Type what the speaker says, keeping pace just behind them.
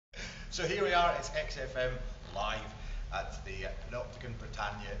So here we are, it's XFM live at the Panopticon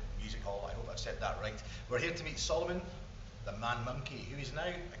Britannia Music Hall. I hope I've said that right. We're here to meet Solomon, the man monkey, who is now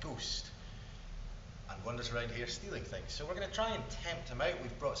a ghost and wanders around here stealing things. So we're going to try and tempt him out.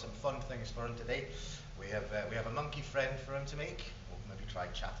 We've brought some fun things for him today. We have a monkey friend for him to make. We'll maybe try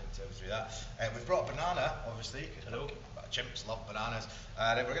chatting to him through that. We've brought a banana, obviously, because chimps love bananas.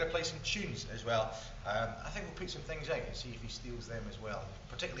 And we're going to play some tunes as well. I think we'll put some things out and see if he steals them as well.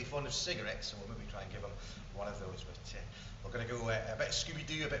 Particularly fond of cigarettes, so we'll maybe try and give him one of those. But we're going to go a bit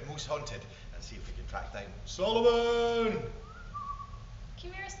Scooby-Doo, a bit Most Haunted, and see if we can track down Solomon!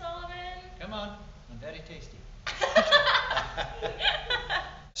 Come here, Solomon. Come on, I'm very tasty.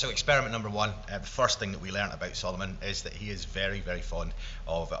 So experiment number one, the first thing that we learnt about Solomon is that he is very, very fond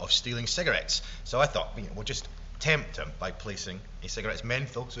of stealing cigarettes. So I thought, we'll just tempt him by placing a cigarette's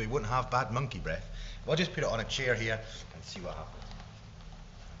menthol so he wouldn't have bad monkey breath. We'll just put it on a chair here and see what happens.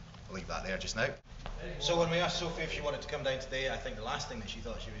 I'll leave that there just now. So when we asked Sophie if she wanted to come down today, I think the last thing that she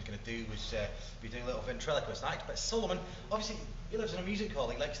thought she was going to do was be doing a little ventriloquist act. But Solomon, obviously, he lives in a music hall.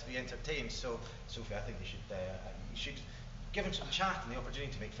 He likes to be entertained. So Sophie, I think you should give him some chat and the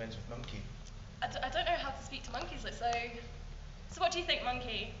opportunity to make friends with Monkey. I don't know how to speak to monkeys, so what do you think,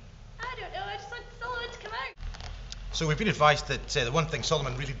 Monkey? I don't know. I just want Solomon to come out. So we've been advised that the one thing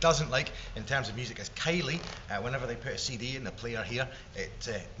Solomon really doesn't like in terms of music is Kylie. Whenever they put a CD in the player here,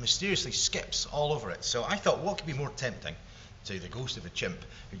 it mysteriously skips all over it. So I thought, what could be more tempting to the ghost of a chimp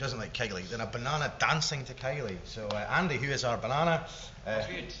who doesn't like Kylie than a banana dancing to Kylie? So Andy, who is our banana? That's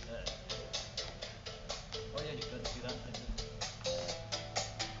good. Oh yeah, you've got to do that.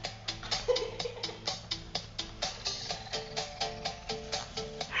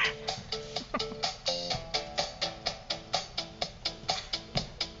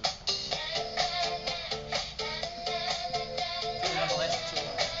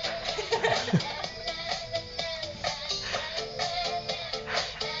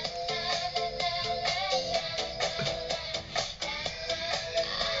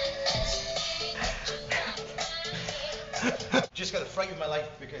 Just got the fright of my life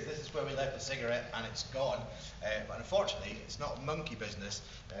because this is where we left the cigarette and it's gone. But unfortunately, it's not monkey business.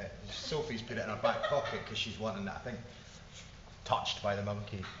 Sophie's put it in her back pocket because she's wanting that, I think, touched by the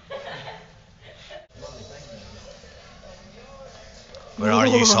monkey. Where are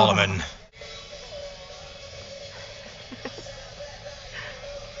you, Solomon?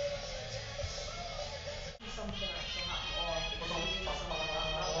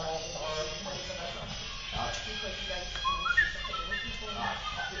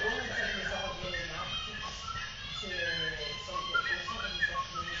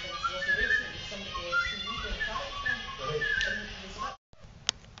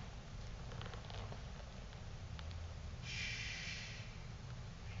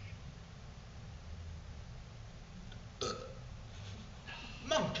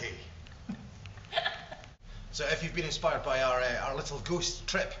 Monkey. So if you've been inspired by our little ghost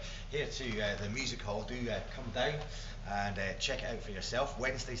trip here to the music hall, do come down and check it out for yourself.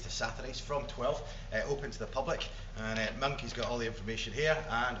 Wednesdays to Saturdays from 12, open to the public, and Monkey's got all the information here,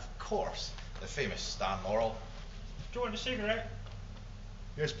 and of course the famous Stan Laurel. Do you want a cigarette?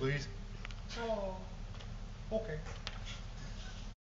 Yes, please. Oh. Okay.